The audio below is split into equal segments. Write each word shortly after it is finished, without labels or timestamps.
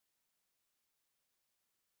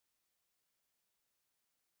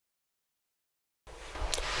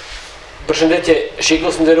Përshëndetje,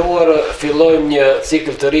 shikues nderuar, fillojmë një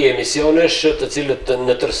cikël të ri emisionesh, të cilët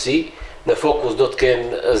në tërësi në fokus do të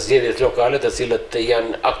kenë zgjedhjet lokale, të cilët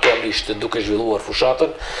janë aktualisht duke zhvilluar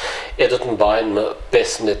fushatën e do të mbajnë më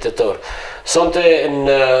 15 tetor. Sonte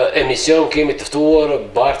në emision kemi të ftuar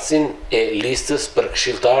bartësin e listës për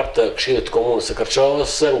këshilltar të Këshillit të Komunës së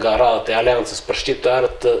Kërçovës nga radhët e Aleancës për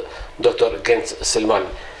Shqiptarët, Dr. Genc Selmani.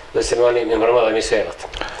 Dhe Selmani, më mbrëma dhe mirë se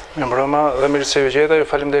erdhët. Më mbrëma dhe mirë se ju gjeta, ju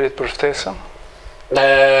faleminderit për ftesën.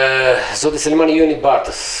 Zoti Selmani, ju jeni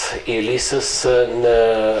bartës i listës në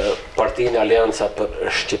partinë Aleanca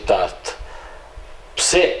për Shqiptarët.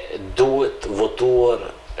 Pse duhet votuar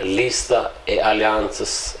lista e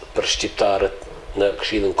Aleancës për Shqiptarët në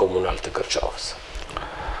Këshillin Komunal të Kërçovës?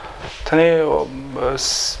 Tani,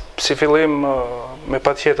 si fillim, me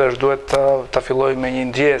patjetër duhet ta filloj me një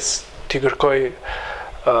ndjesë, t'i kërkoj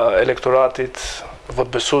elektoratit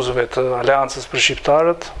votbesuesve të Aleancës për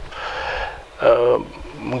Shqiptarët,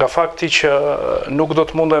 nga fakti që nuk do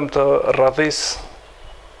të mundem të radhis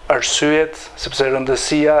arsyet, sepse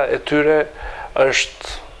rëndësia e tyre është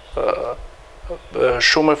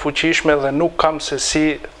shumë e fuqishme dhe nuk kam se si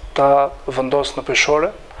ta vendos në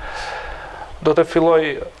peshore. Do të filloj,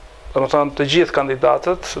 domethënë, të gjithë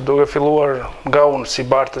kandidatët, duke filluar nga unë si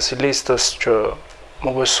bartës i listës që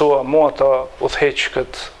më besua mua të udhëheq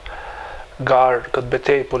këtë garë, këtë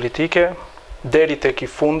betejë politike, deri tek i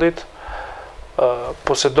fundit,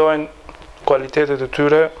 posedojnë kualitetet e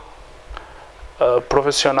tyre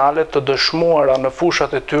profesionale të dëshmuara në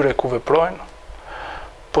fushat e tyre ku veprojnë,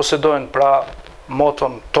 posedojnë pra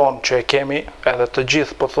moton ton që e kemi, edhe të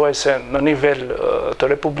gjithë pothuajse në nivel të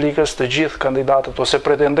Republikës, të gjithë kandidatët ose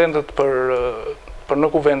pretendentët për në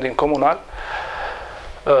kuvendin komunal,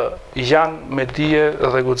 janë me dije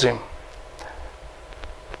dhe guxim.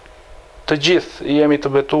 Të gjithë jemi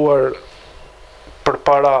të betuar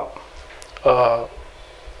përpara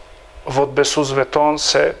votbesuesve tonë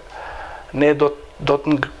se ne do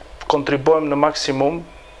të kontribojmë në maksimum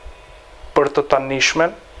për të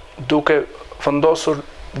tanishmen, duke vendosur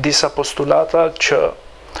disa postulata që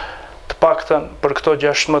të paktën për këto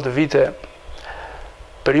 16 vite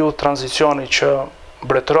periudhë tranzicioni që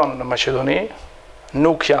mbretëron në Maqedoni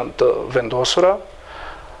nuk janë të vendosura.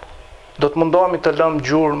 Do të mundohemi të lëmë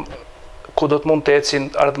gjurmë ku do të mund të ecin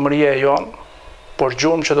ardhmëria e jonë, por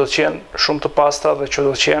gjurmë që do të qenë shumë të pasta dhe që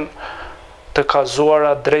do të qenë të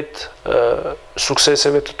kazuara drejt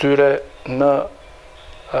sukseseve të tyre në,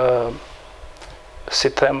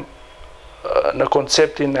 si them, në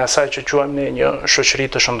konceptin e asaj që quajmë ne një shoqëri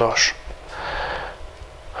të shëndosh.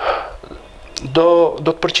 Do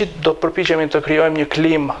të përpiqemi të krijojmë një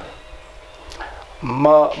klimë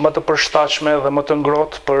më të përshtatshme dhe më të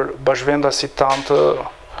ngrohtë për bashkëvendasit tanë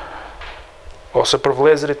ose për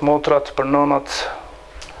vëllezërit, motrat, për nënat,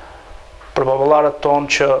 për baballarët tonë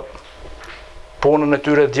që punën e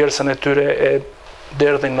tyre, djersën e tyre e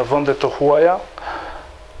derdhin në vendet të huaja,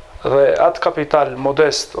 dhe atë kapital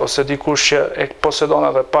modest ose dikush që e posedon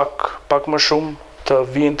edhe pak më shumë të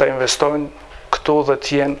vinë të investojnë këtu dhe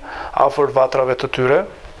të jenë afër vatrave të tyre.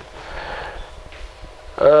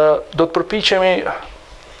 Do të përpiqemi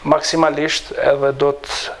maksimalisht edhe do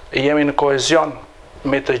të jemi në kohezion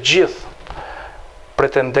me të gjithë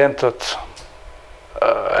pretendentët,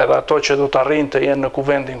 edhe ato që do të arrijnë të jenë në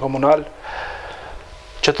kuvendin komunal,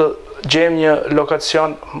 që të gjejmë një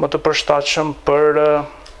lokacion më të përshtatshëm për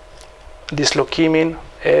dislokimin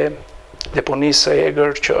e deponisë së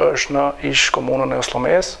egër që është në ish komunën e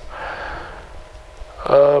Osllomes.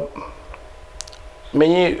 Me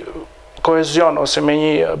një kohezion ose me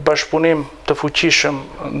një bashkëpunim të fuqishëm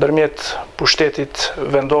ndërmjet pushtetit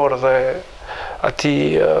vendor dhe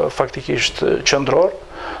atij faktikisht qendror,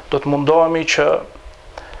 do të mundohemi që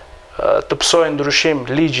të pësojë ndryshim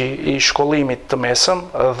ligji i shkollimit të mesëm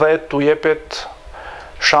dhe t'u jepet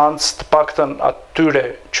shans të paktën atyre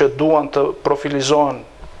që duan të profilizohen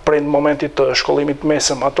prej momentit të shkollimit të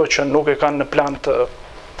mesëm, ato që nuk e kanë në plan të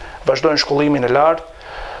vazhdojnë shkollimin e lartë,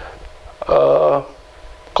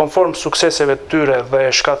 konform sukseseve të tyre dhe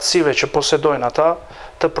shkatësive që posedojnë ata,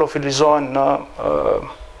 të profilizohen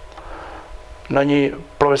në një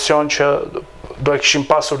profesion që do e kishim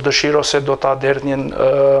pasur dëshirë ose do ta derdhnin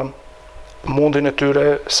mundin e tyre,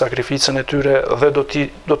 sakrificën e tyre dhe do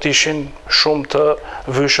të ishin shumë të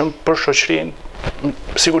vyshëm për shoqërinë,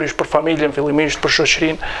 sigurisht për familjen, fillimisht për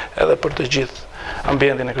shoqërinë edhe për të gjithë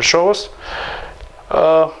ambientin e Kërçovës.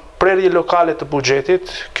 Prerje lokale të buxhetit,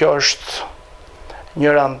 kjo është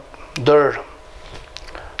njëra ndër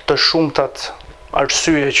të shumtat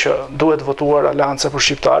arsye që duhet votuar Aleanca për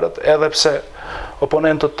Shqiptarët, edhe pse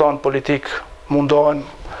oponentët tonë politik mundohen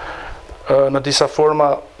në disa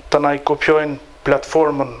forma të na i kopjojnë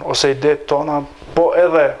platformën ose idetë tona, po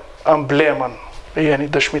edhe emblemën, jeni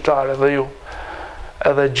dëshmitar edhe ju,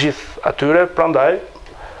 edhe gjithë atyre, prandaj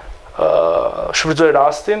shfrytëzoj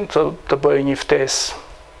rastin të bëj një ftesë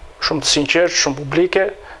shumë të sinqertë, shumë publike,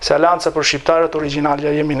 se Aleanca për Shqiptarët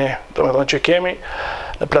origjinalja jemi ne, domethënë që kemi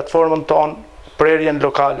në platformën tonë prerjen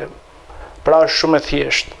lokale. Pra është shumë e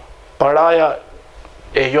thjeshtë. Paraja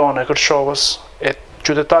e jonë e Kërçovës, e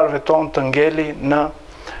qytetarëve tonë të ngeli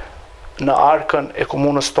në arkën e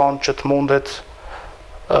komunës tonë që të mundet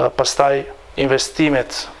pastaj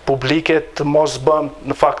investimet publike të mos bëjmë,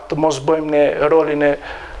 në fakt të mos bëjmë ne rolin e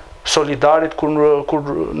solidarit kur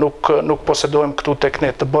nuk posedojmë këtu tek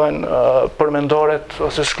ne, të bëhen përmendoret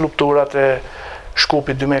ose skulpturat e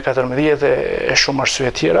Shkupit 2014 e shumë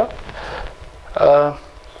arsye tjera.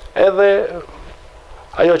 Edhe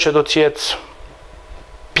ajo që do të jetë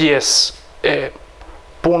pjesë e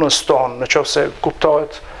punës tonë, në qoftë se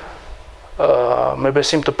kuptohet me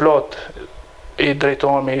besim të plot i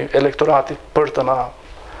drejtohemi elektoratit për të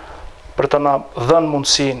na dhënë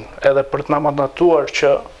mundësinë edhe për të na mandatuar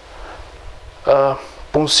që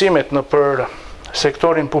punësimet në për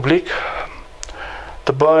sektorin publik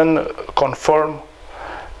të bëhen konform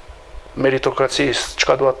meritokracisë,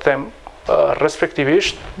 çka dua të them,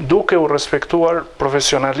 respektivisht duke u respektuar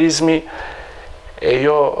profesionalizmi e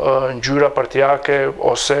jo ngjyra partijake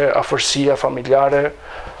ose afërsia familjare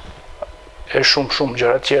e shumë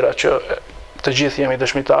gjëra tjera që të gjithë jemi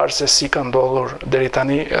dëshmitar se si ka ndodhur deri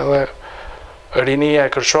tani, edhe rinia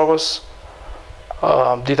e Kërçovës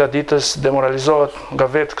dita ditës demoralizohet nga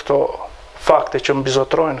vetë këto fakte që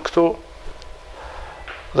mbizotrojnë këtu,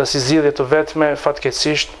 dhe si zgjidhje të vetme,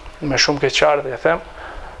 fatkeqësisht, me shumë keqardhje e them,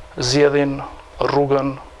 zgjedhin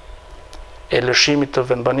rrugën e lëshimit të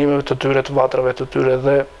vendbanimeve të tyre, të vatrave të tyre,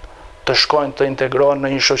 dhe të shkojnë të integrohen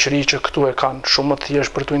në një shoqëri që këtu e kanë shumë më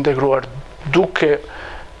thjesht për të integruar, duke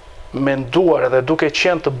menduar edhe duke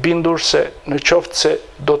qenë të bindur se në qoftë se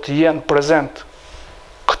do të jenë prezent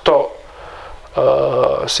këto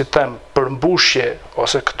si them, përmbushje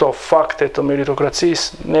ose këto fakte të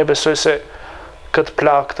meritokracisë, ne besoj se këtë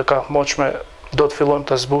plagë të kahmoqme do të fillojmë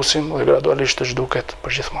të zbusim dhe gradualisht të zhduket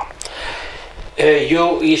përgjithmonë. Ju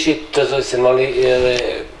ishit të zoti Selmani edhe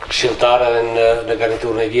këshilltar në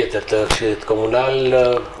garniturën e vjetër të Këshillit Komunal,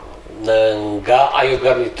 nga ajo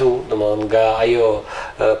garnitur, domethënë nga ajo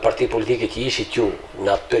parti politike që ishit ju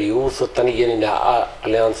në atë periudhë, tani jeni në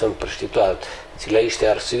Aleancën për Shqiptarët, cila ishte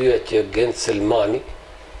arsyeja që Genc Selmani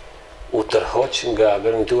u tërhoq nga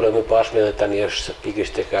garnitura më pashme dhe tani është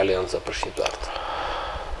pikërisht tek Aleanca për Shqiptarët.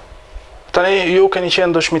 Tani ju keni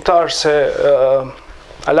qenë dëshmitar se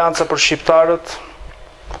Aleanca për Shqiptarët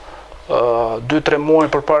 2-3 muaj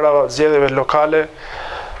përpara zgjedhjeve lokale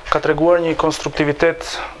ka treguar një konstruktivitet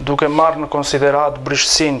duke marrë në konsiderat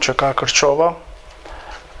brishësinë që ka Kërçova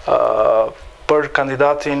për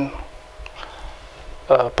kandidatin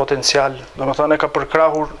potencial, domethënë e ka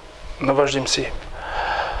përkrahur në vazhdimsi.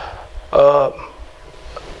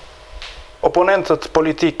 Oponentët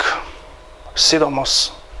politik,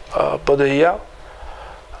 sidomos PD-ja,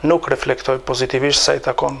 nuk reflektoj pozitivisht sa i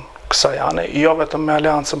takon kësaj ane, jo vetëm me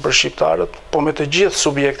Aleancën për Shqiptarët, po me të gjithë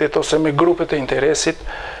subjektet ose me grupet e interesit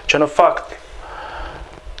që në fakt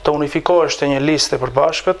të unifikohesh të një listë e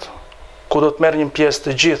përbashkët, ku do të merr një pjesë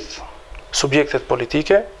të gjithë subjektet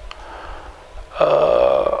politike.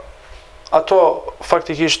 Ato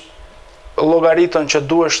faktikisht llogaritën që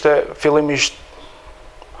duheshte fillimisht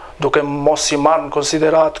duke mos i marrë në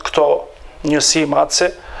konsiderat këto njësi matse,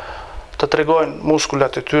 të tregojnë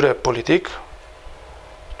muskulat e tyre politik,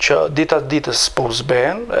 që ditat ditës po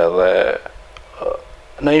zbehen edhe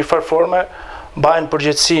në një farë forme mbajnë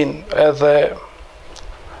përgjegjësinë edhe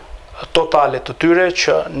totale të tyre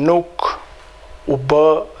që nuk u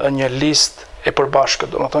bë një listë e përbashkët.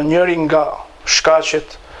 Domethënë njëri nga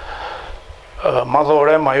shkaqet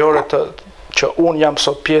madhore, majore që unë jam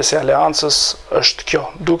sot pjesë e Aleancës është kjo,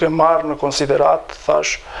 duke marrë në konsiderat,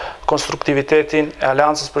 thash, konstruktivitetin e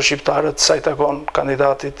Aleancës për Shqiptarët sa i takon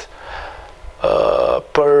kandidatit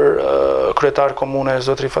për kryetar komune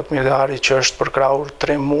zotri Fatmir Dehari, që është përkrahur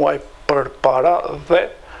 3 muaj përpara dhe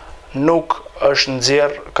nuk është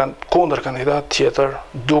nxjerrë kundër kandidat tjetër,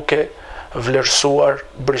 duke vlerësuar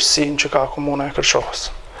brishësinë që ka komuna e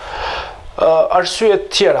Kërçovës.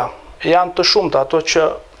 Arsyet tjera janë të shumta, ato që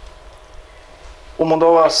u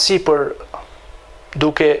mundova sipër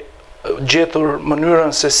duke gjetur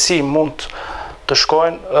mënyrën se si mund të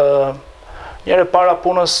shkojnë. Njëre para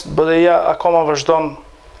punës, BDI-ja akoma vazhdon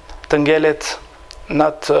të ngelet në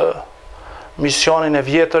atë misionin e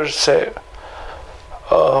vjetër se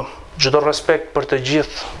çdo respekt për të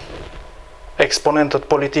gjithë eksponentët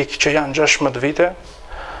politikë që janë 16 vite,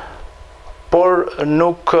 por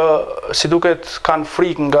nuk, si duket, kanë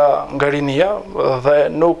frikë nga rinia dhe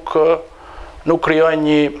nuk krijojnë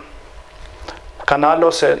një kanal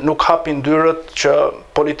ose nuk hapin dyrët që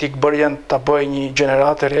politikë bërjen të bëjë një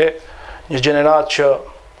gjenerat e re, një gjenerat që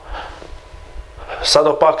sa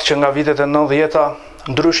do pak që nga vitet e 90-ta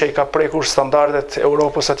ndryshe i ka prekur standardet e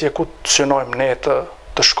Europës atje ku të synojmë ne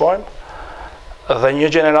të shkojmë, dhe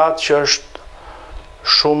një gjenerat që është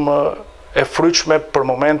shumë e fryqme për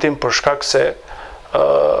momentin për shkak se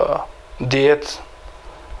dihet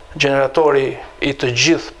generatori i të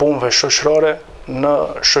gjithë punëve shoqërore në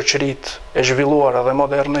shoqëritë e zhvilluara dhe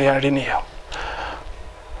moderne janë rinia.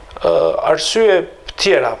 Arsye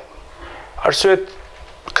tjera, arsyet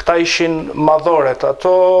këta ishin madhoret,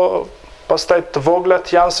 ato pastaj të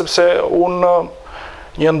voglat janë sepse unë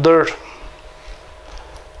një ndër,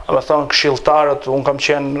 me thonë këshilltarët, unë kam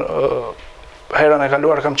qenë herën e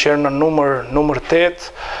kaluar kam qenë në numër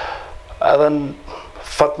 8, edhe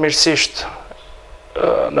fatmirësisht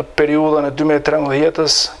në periudhën e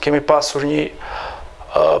 2013-ës kemi pasur një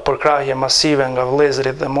përkrahje masive nga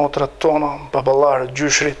vëllezërit dhe motrat tona, baballarët,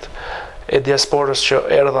 gjyshrit e diasporës që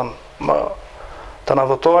erdhën të na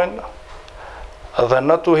votojnë, dhe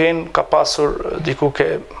në tuhin ka pasur diku ke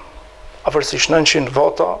afërsisht 900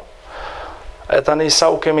 vota, e tani sa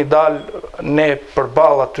u kemi dalë ne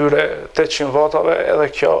përballë atyre 800 votave, edhe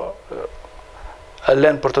kjo e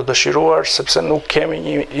lën për të dëshiruar, sepse nuk kemi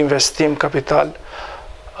një investim kapital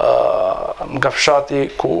nga fshati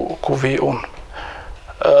ku vi unë.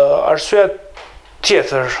 Arsyeja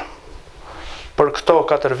tjetër për këto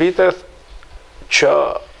 4 vite që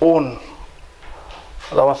unë,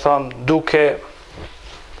 domethënë, duke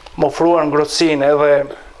më ofruar ngrohtësinë edhe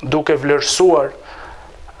duke vlerësuar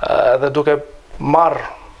edhe duke marrë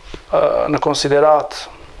në konsiderat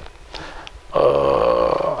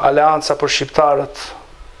aleanca për shqiptarët,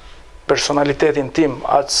 personalitetin tim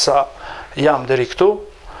atë sa jam deri këtu,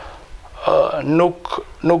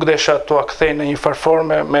 nuk desha të akthej në një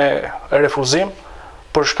farforme me refuzim,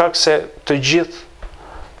 për shkak se të gjithë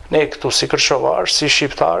ne këtu si kërçovar, si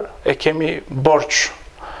shqiptar, e kemi borç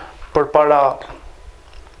përpara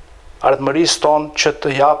ardhmërisë tonë që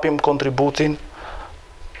të japim kontributin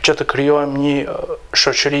që të krijojmë një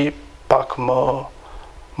shoqëri pak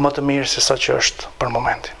më të mirë se sa që është për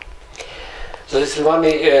momentin. Zoti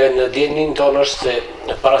Selmani, në dijenin tonë është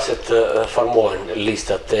se para se të formohen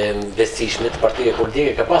listat e investishme të partive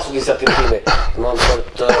politike, ka pasur disa tentime për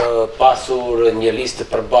të pasur një listë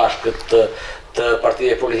përbashkët të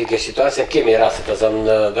partive politike shqiptare, kemi raste të zëmë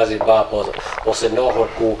në Gazibap ose Nohor,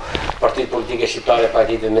 ku partitë politike shqiptare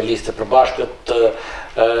pajtiten me listë përbashkët,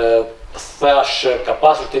 thash ka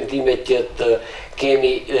pasur tentime që të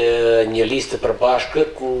kemi një listë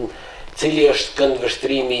përbashkët, cili është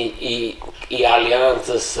këndvështrimi i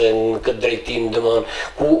aleancës në këtë drejtim, domethënë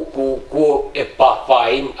ku e pa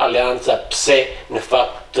fajim aleanca, pse në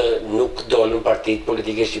fakt nuk dolën partitë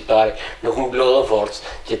politike shqiptare, nuk mblodhen forcë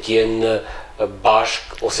që të jenë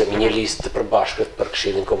bashk ose me një listë përbashkët për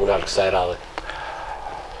Këshillin Komunal kësaj radhe.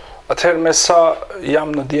 Atëherë me sa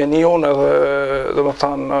jam në dieni unë edhe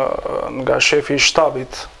domethënë nga shefi i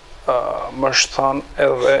shtabit më është thënë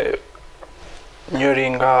edhe njëri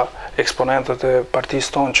nga eksponentët e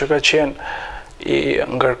partisë tonë që ka qenë i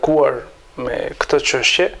ngarkuar me këtë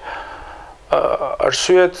çështje,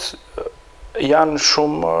 arsyet janë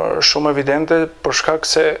shumë evidente për shkak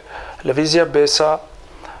se lëvizja Besa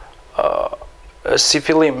si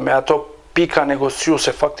fillim me ato pika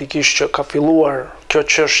negociuese faktikisht që ka filluar kjo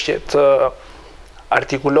çështje të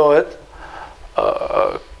artikulohet,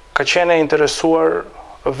 ka qenë interesuar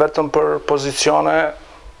vetëm për pozicione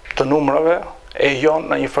të numrave e jo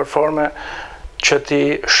në një farforme që ti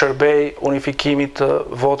shërbej unifikimit të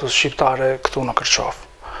votës shqiptare këtu në Kërçovë.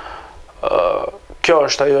 Kjo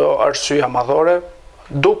është ajo arsyeja madhore,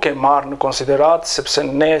 duke marrë në konsiderat, sepse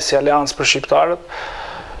ne si Aleancë për Shqiptarët,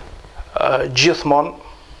 gjithmonë,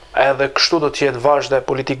 edhe kështu do t'jetë vazhda e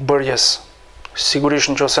politikë bërjes,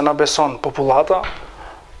 sigurisht nëse na beson popullata,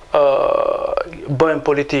 bëjmë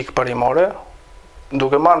politikë parimore,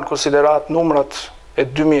 duke marrë në konsiderat numrat e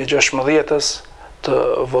 2016-ës të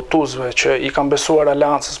votuesve që i kanë besuar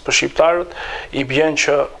Aleancës për Shqiptarët, i bjen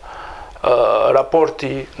që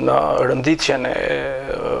raporti në rënditjen e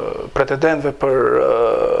pretendentëve për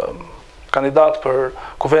kandidat për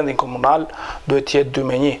kuvendin komunal duhet të jetë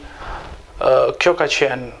 2-1. Kjo ka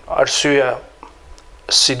qenë arsyeja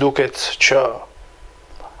si duket që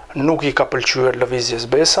nuk i ka pëlqyer lëvizjes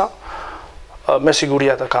Besa. Me siguri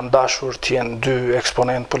ata kanë dashur të jenë 2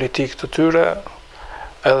 eksponent politik të tyre,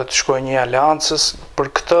 edhe të shkoj një aleancës. Për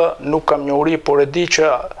këtë nuk kam njohuri, por e di që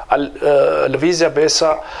Lëvizja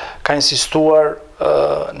Besa ka insistuar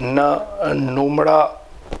në numra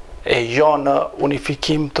e jo në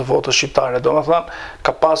unifikim të votës shqiptare. Do me thënë,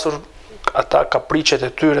 ka pasur ata kapriqet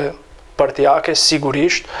e tyre partijake,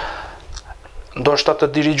 sigurisht, ndoshta të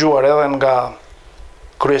dirigjuar edhe nga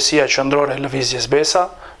kryesia qendrore e Lëvizjes Besa,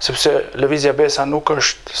 sepse Lëvizja Besa nuk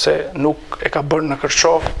është se nuk e ka bërë në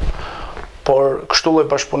Kërçovë, por kështu lloj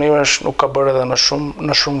bashkëpunimesh nuk ka bërë edhe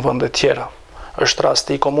në shumë vende tjera. Është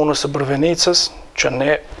rasti i komunës së Bërvenicës, që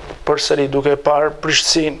ne përsëri duke parë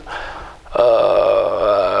Prishtësinë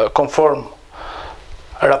konform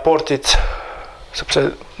raportit, sepse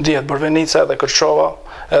dihet Bërvenica edhe Kërçova,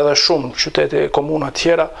 edhe shumë qytete e komuna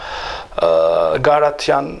tjera, garat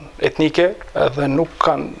janë etnike edhe nuk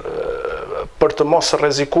kanë, për të mos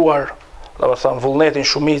rrezikuar, domethënë vullnetin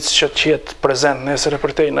shumicë që të jetë prezent nesër e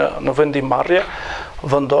përtej në vendimmarrje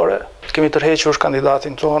vendore, kemi tërhequr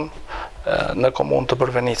kandidatin tonë në komunë të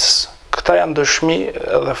Bërvenicës. Këta janë dëshmi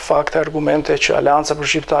dhe fakte, argumente që Aleanca për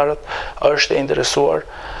Shqiptarët është e interesuar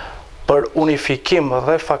për unifikim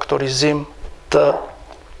dhe faktorizim të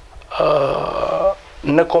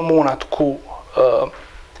në komunat ku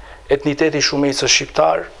etniteti shumicës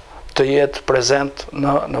shqiptar të jetë prezent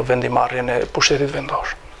në vendimarrjen e pushtetit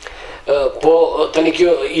vendor. Po, tani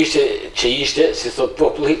kjo ishte, si thot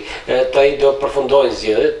populli, taj do përfundojnë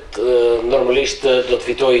zgjedhjet, normalisht do të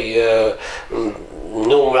fitoj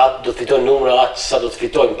numrat, do të fitojnë numra atë sa do të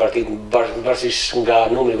fitojnë partitë, varësisht nga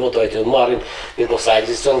numri votave që marrin, mirë po sa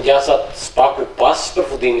ekziston gjasat spaku pas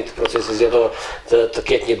përfundimit të procesit zgjedhor të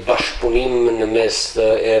ketë një bashkëpunim në mes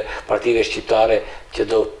e partive shqiptare që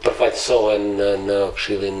do përfaqësohen në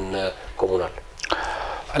Këshillin Komunal.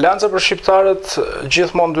 Aleanca për Shqiptarët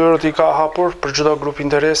gjithmonë dyert i ka hapur për çdo grup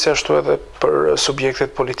interesi, ashtu edhe për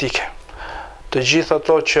subjektet politike. Të gjithë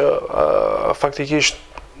ato që faktikisht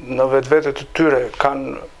në vetvete të tyre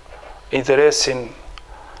kanë interesin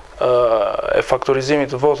e faktorizimit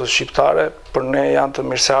të votës shqiptare, për ne janë të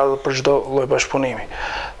mirëseardhur për çdo lloj bashkëpunimi.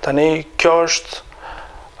 Tani kjo është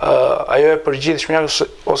ajo e përgjithshme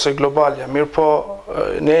ose globalja, mirë po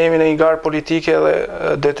ne jemi në një garë politike dhe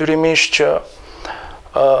detyrimisht që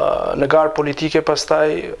në garë politike pastaj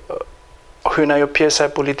hyn ajo pjesa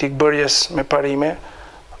e politik bërjes me parime,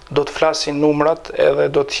 do të flasin numrat edhe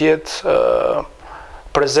do të jetë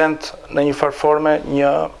prezent në një farforme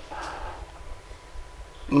një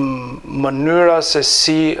mënyra se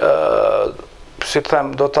si të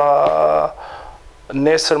them, do ta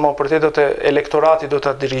nesër më përtet do të elektorati do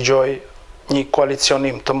ta dirigjoj një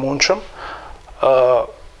koalicionim të mundshëm,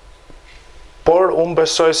 por unë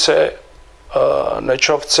besoj se në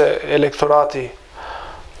qoftë se elektorati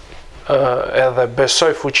edhe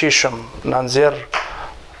besoj fuqishëm në nxjerr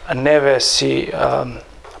neve si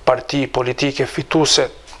parti politike fituese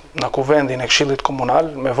në kuvendin e Këshillit Komunal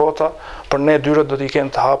me vota, për ne dyret do t'i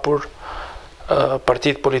kenë të hapur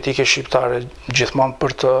partitë politike shqiptare gjithmonë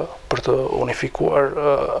për të unifikuar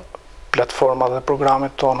platforma dhe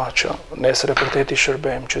programet tona që nesër e përtet i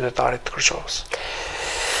shërbejmë qytetarit të Kërçovës.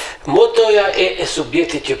 Motoja e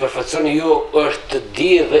subjektit që përfaqësoni ju është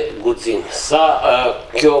dije dhe guxim. Sa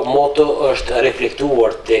kjo moto është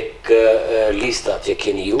reflektuar tek listat që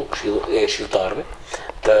keni ju, e këshilltarëve,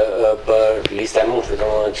 për lista e mundshme,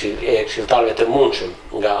 e këshilltarëve të mundshëm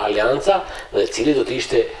nga Aleanca, dhe cili do të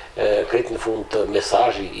ishte krejt në fund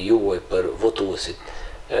mesazhi juaj për votuesit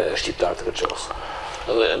shqiptar të Kërçovës.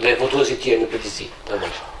 Dhe votuesit tjerë në përgjithësi.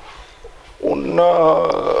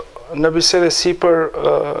 Në bisede sipër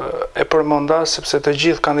e përmenda sepse të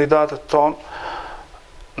gjithë kandidatët tonë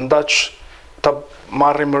ndaq ta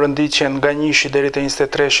marrim rëndicjen nga 1-shi deri te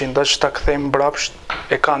 23-shi, ndaq ta kthejmë mbrapsht,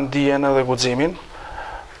 e kanë dijen edhe guximin.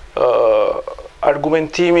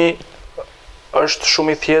 Argumentimi është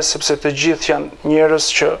shumë i thjeshtë sepse të gjithë janë njerëz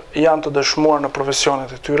që janë të dëshmuar në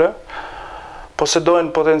profesionet e tyre,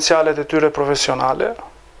 posedojnë potencialet e tyre profesionale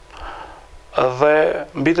dhe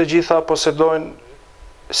mbi të gjitha posedojnë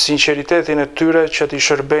sinqeritetin e tyre që t'i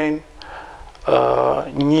shërbejnë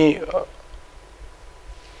një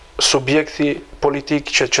subjekti politik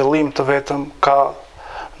që qëllim të vetëm ka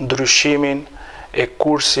ndryshimin e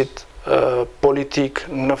kursit politik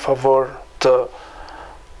në favor të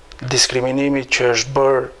diskriminimit që është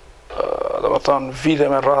bërë, domethënë vite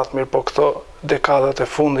me radhë, mirë po këto dekadat e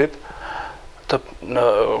fundit,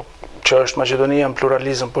 që është Maqedonia në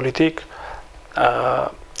pluralizëm politik,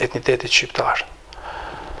 etnitetit shqiptar.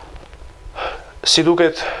 Si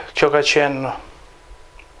duket, kjo ka qenë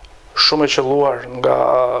shumë e qelluar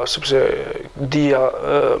sepse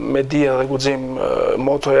me dia dhe guxim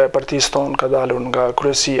motoja e partisë tonë ka dalur nga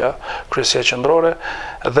kryesia qendrore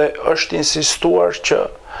dhe është insistuar që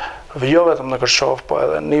jo vetëm në Kërçovë, po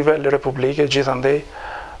edhe në nivel republike, gjithandej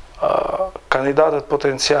kandidatët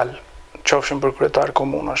potencial, qofshin për kryetar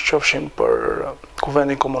komunash, qofshin për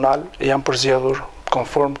kuvendin komunal, janë përzgjedhur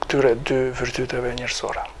konform këtyre dy virtyteve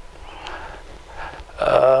njerëzore.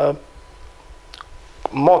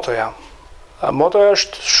 Motoja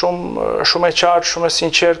është shumë e qartë, shumë e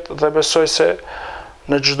sinqertë dhe besoj se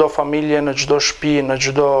në çdo familje, në çdo shtëpi, në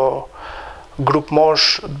çdo grup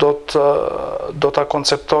mosh do ta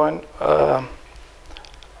konceptojnë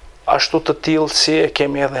ashtu të tillë si e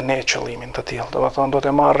kemi edhe ne qëllimin të tillë. Domethënë do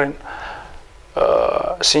të marrin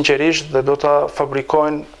sinqerisht dhe do ta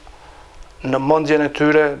fabrikojnë në mendjen e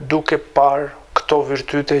tyre duke parë këto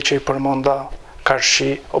virtyte që i përmenda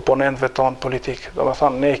karshi oponentëve tonë politik.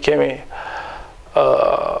 Domethënë ne kemi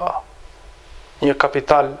një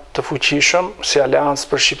kapital të fuqishëm si aleancë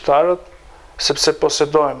për shqiptarët, sepse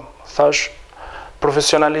posedojmë, thash,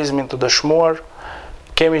 profesionalizmin të dëshmuar,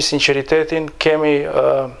 kemi sinqeritetin, kemi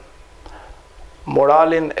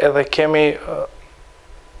moralin edhe kemi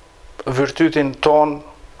virtytin ton,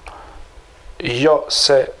 jo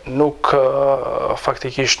se nuk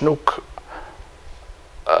faktikisht nuk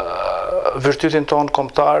virtytin ton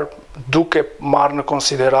kombëtar, duke marrë në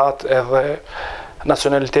konsiderat edhe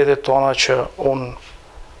nacionalitetet tona që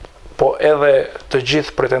po edhe të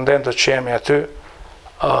gjithë pretendentët që jemi aty,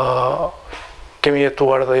 kemi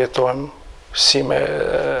jetuar dhe jetojmë si me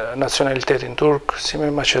nacionalitetin turk, si me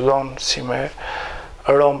Macedon, si me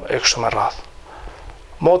Rom e kështu me radhë.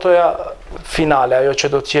 Motoja finale, ajo që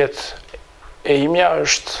do të jetë e imja,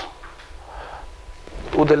 është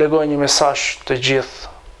u delegoj një mesazh të gjithë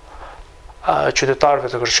qytetarëve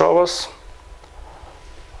të Kërçovës,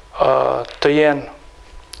 të jenë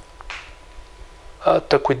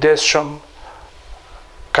të kujdesshëm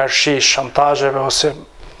karshi shantazheve ose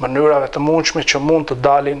mënyrave të mundshme që mund të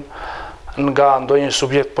dalin nga ndonjë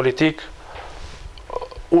subjekt politik.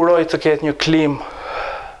 Uroj të ketë një klim,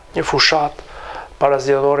 një fushat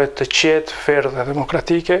parazgjedhore të qetë, ferë dhe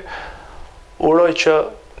demokratike. Uroj që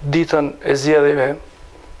ditën e zgjedhjeve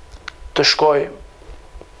të shkojë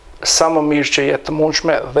sa më mirë që jetë të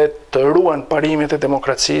mundshme dhe të ruhen parimet e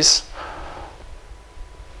demokracisë.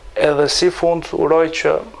 Edhe si fund uroj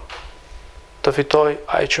që të fitoj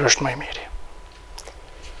ai që është më i miri.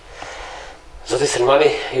 Zoti Selmani,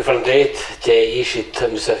 ju falenderoj që ishit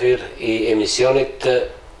mysafir i emisionit,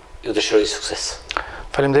 ju dëshiroj sukses.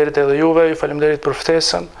 Faleminderit edhe juve, ju faleminderit për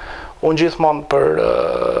ftesën. Unë gjithmonë për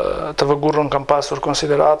të vëgurën kam pasur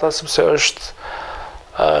konsiderata, sepse është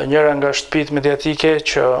njëra nga shtëpitë mediatike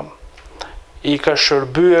që i ka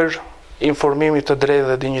shërbyer informimit të drejtë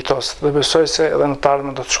dhe dinjitos, dhe besoj se edhe në të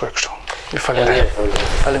ardhmen do të shkojë kështu. Ju faleminderit.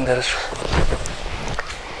 Faleminderit shumë.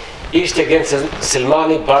 Ishte Genc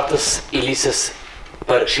Selmani, bartës i listës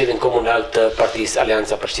për Këshillin Komunal të Partisë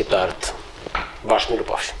Aleanca për Shqiptarët. Bashkë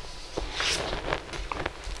mirupafshim.